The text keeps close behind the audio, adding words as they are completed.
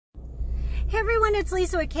Hey everyone, it's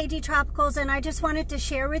Lisa with KG Tropicals, and I just wanted to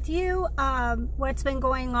share with you what's been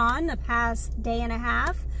going on the past day and a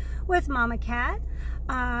half with Mama Cat.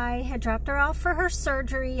 I had dropped her off for her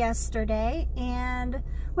surgery yesterday, and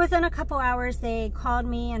within a couple hours they called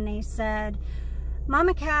me and they said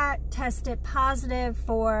Mama Cat tested positive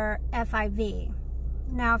for FIV.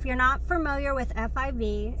 Now, if you're not familiar with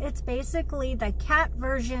FIV, it's basically the cat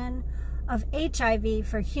version of HIV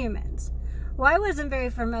for humans. Well, I wasn't very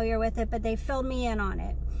familiar with it, but they filled me in on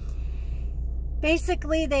it.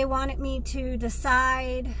 Basically, they wanted me to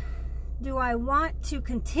decide, do I want to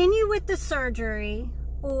continue with the surgery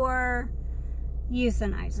or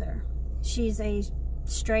euthanize her? She's a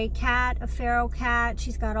stray cat, a feral cat.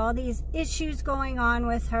 She's got all these issues going on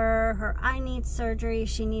with her. Her eye needs surgery.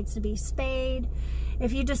 She needs to be spayed.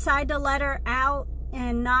 If you decide to let her out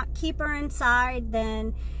and not keep her inside,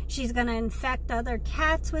 then she's going to infect other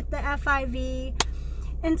cats with the FIV.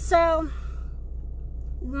 And so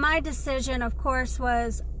my decision, of course,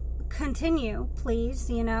 was continue, please,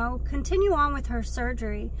 continue on with her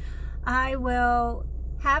surgery. I will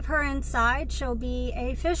have her inside. She'll be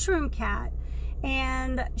a fish room cat,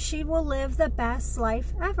 and she will live the best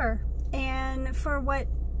life ever. And for what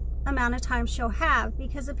amount of time she'll have,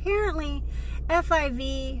 because apparently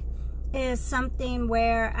FIV is something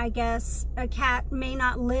where I guess a cat may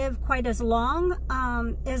not live quite as long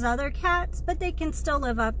as other cats, but they can still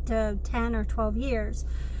live up to 10 or 12 years.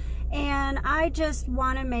 And I just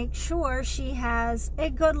want to make sure she has a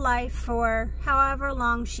good life for however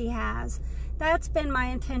long she has. That's been my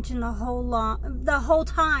intention the whole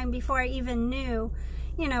time before I even knew,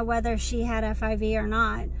 whether she had FIV or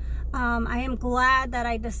not. I am glad that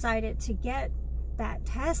I decided to get that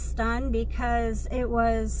test done, because it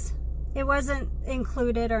wasn't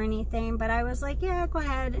included or anything, but I was like, yeah, go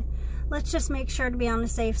ahead. Let's just make sure to be on the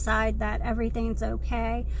safe side that everything's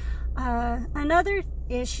okay. Another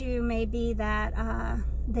issue may be that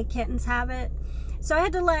the kittens have it. So I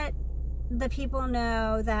had to let the people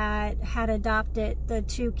know that had adopted the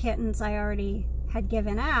 2 kittens I already had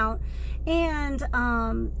given out, and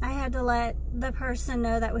I had to let the person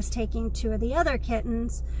know that was taking 2 of the other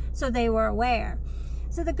kittens, so they were aware.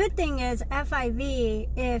 So the good thing is FIV,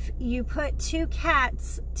 if you put 2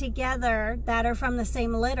 cats together that are from the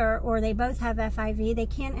same litter, or they both have FIV, they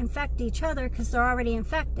can't infect each other because they're already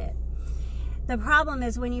infected. The problem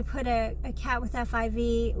is when you put a cat with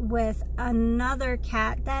FIV with another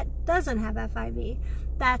cat that doesn't have FIV.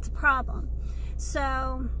 That's a problem.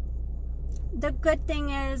 So the good thing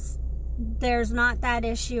is there's not that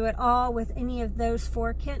issue at all with any of those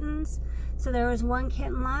 4 kittens. So there was 1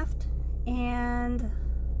 kitten left, and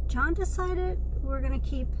John decided we're going to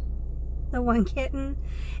keep the 1 kitten,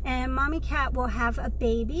 and Mommy Cat will have a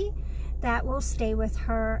baby that will stay with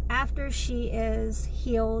her after she is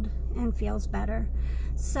healed and feels better.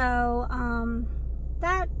 So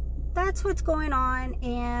that's what's going on,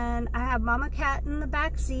 and I have Mama Cat in the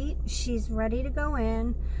back seat. She's ready to go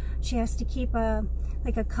in. She has to keep a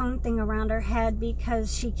cone thing around her head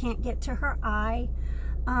because she can't get to her eye.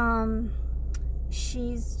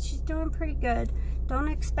 She's doing pretty good. Don't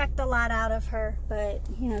expect a lot out of her, but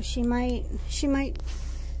she might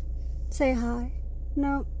say hi.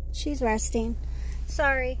 Nope, she's resting.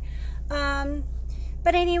 Sorry.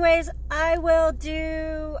 But anyways, I will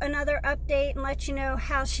do another update and let you know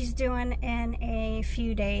how she's doing in a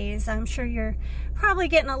few days. I'm sure you're probably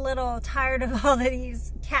getting a little tired of all of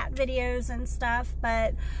these cat videos and stuff,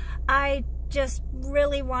 but I just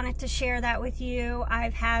really wanted to share that with you.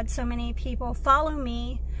 I've had so many people follow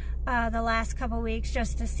me the last couple weeks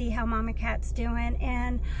just to see how Mama Cat's doing,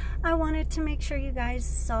 and I wanted to make sure you guys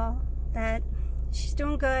saw that she's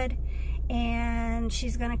doing good, and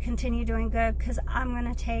she's going to continue doing good because I'm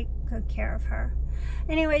going to take good care of her.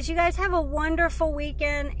 Anyways, you guys have a wonderful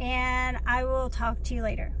weekend, and I will talk to you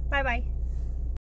later. Bye-bye.